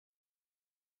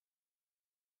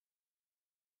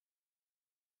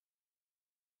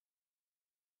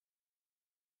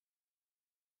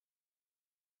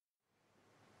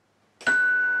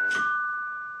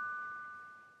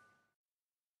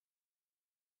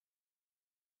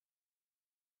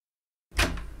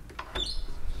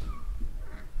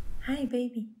Hi,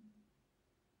 baby.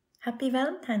 Happy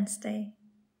Valentine's Day.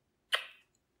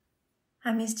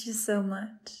 I missed you so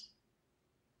much.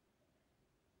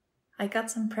 I got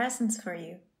some presents for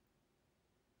you.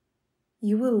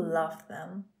 You will love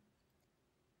them.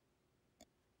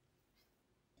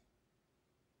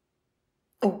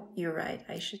 Oh, you're right.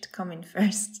 I should come in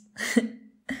first.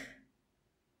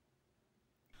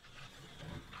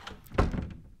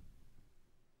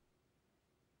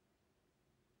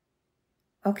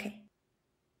 Okay.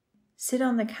 Sit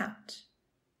on the couch.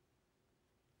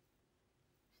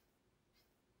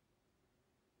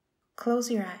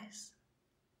 Close your eyes.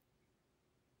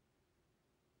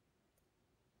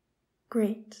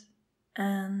 Great.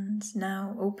 And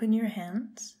now open your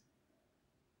hands.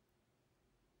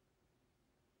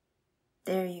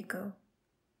 There you go.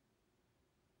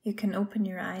 You can open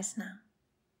your eyes now.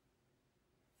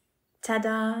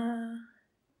 Ta-da!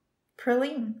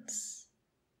 Pralines.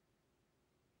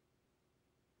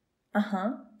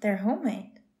 They're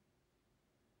homemade.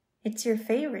 It's your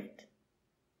favorite.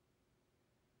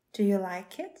 Do you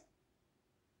like it?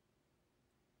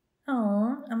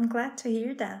 Oh, I'm glad to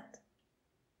hear that.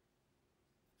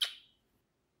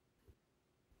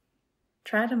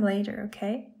 Try them later,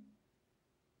 okay?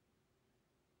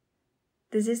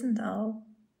 This isn't all.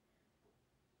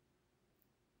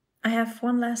 I have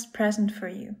one last present for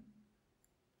you.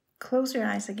 Close your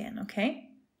eyes again, okay?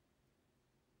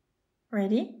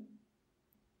 Ready?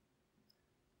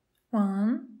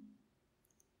 1,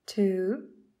 2,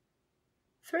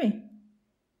 3.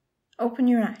 Open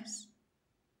your eyes.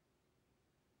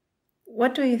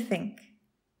 What do you think?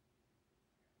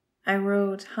 I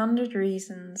wrote 100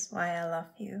 reasons why I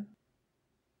love you.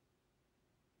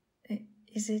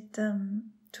 Is it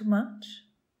too much?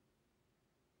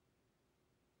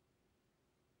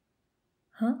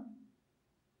 Huh?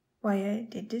 Why I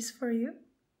did this for you?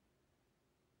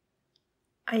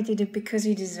 I did it because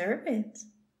you deserve it.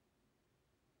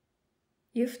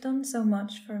 You've done so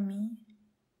much for me.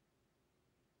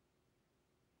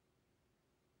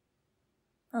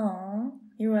 Oh,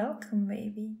 you're welcome,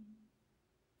 baby.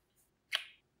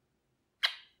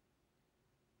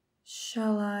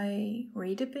 Shall I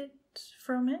read a bit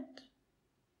from it?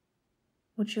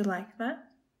 Would you like that?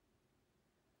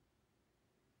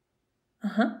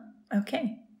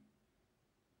 Okay.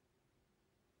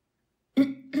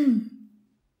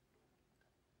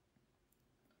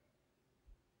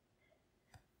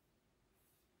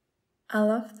 I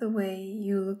love the way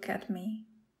you look at me.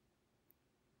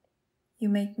 You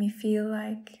make me feel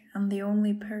like I'm the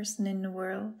only person in the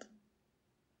world.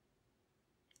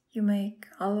 You make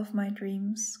all of my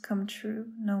dreams come true,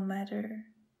 no matter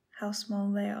how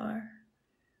small they are.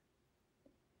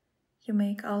 You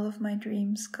make all of my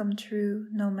dreams come true,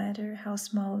 no matter how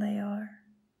small they are.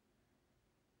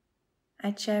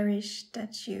 I cherish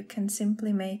that you can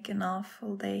simply make an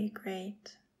awful day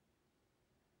great.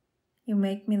 You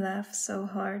make me laugh so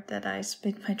hard that I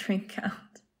spit my drink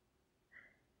out.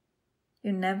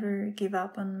 You never give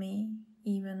up on me,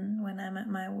 even when I'm at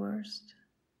my worst.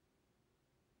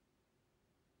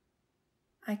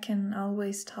 I can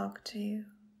always talk to you.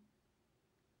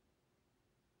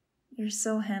 You're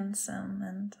so handsome,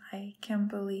 and I can't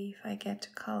believe I get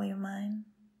to call you mine.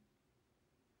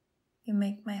 You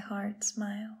make my heart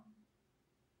smile.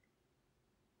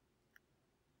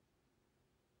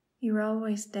 You're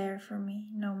always there for me,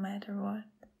 no matter what.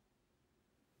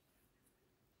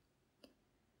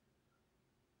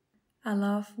 I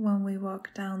love when we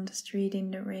walk down the street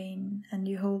in the rain and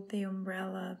you hold the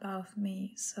umbrella above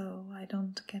me so I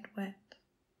don't get wet.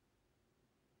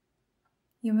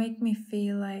 You make me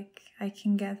feel like I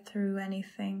can get through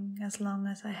anything as long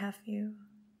as I have you.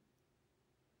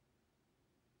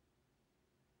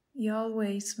 You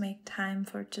always make time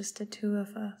for just the two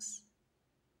of us.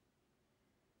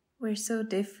 We're so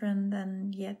different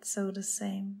and yet so the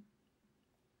same.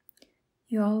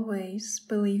 You always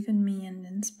believe in me and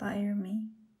inspire me.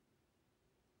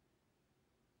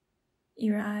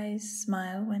 Your eyes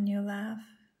smile when you laugh.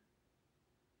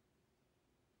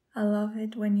 I love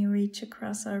it when you reach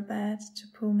across our bed to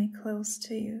pull me close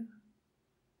to you.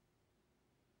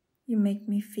 You make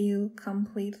me feel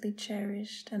completely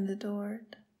cherished and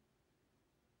adored.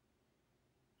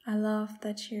 I love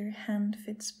that your hand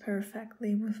fits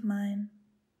perfectly with mine.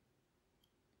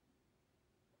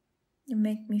 You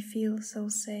make me feel so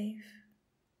safe.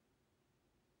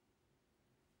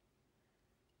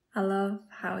 I love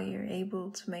how you're able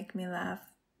to make me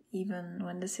laugh even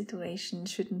when the situation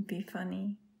shouldn't be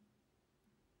funny.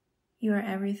 You are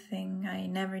everything I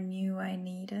never knew I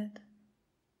needed.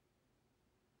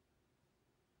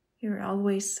 You're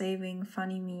always saving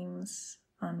funny memes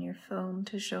on your phone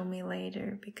to show me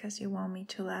later because you want me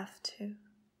to laugh too.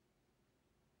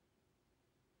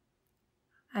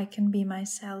 I can be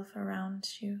myself around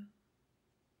you.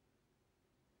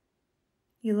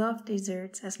 You love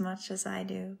desserts as much as I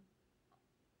do.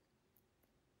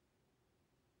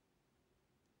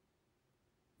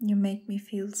 You make me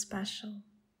feel special.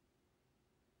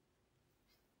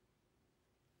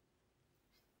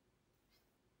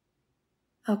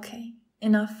 Okay,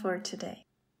 enough for today.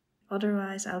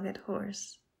 Otherwise I'll get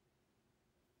hoarse.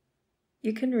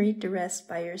 You can read the rest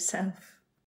by yourself.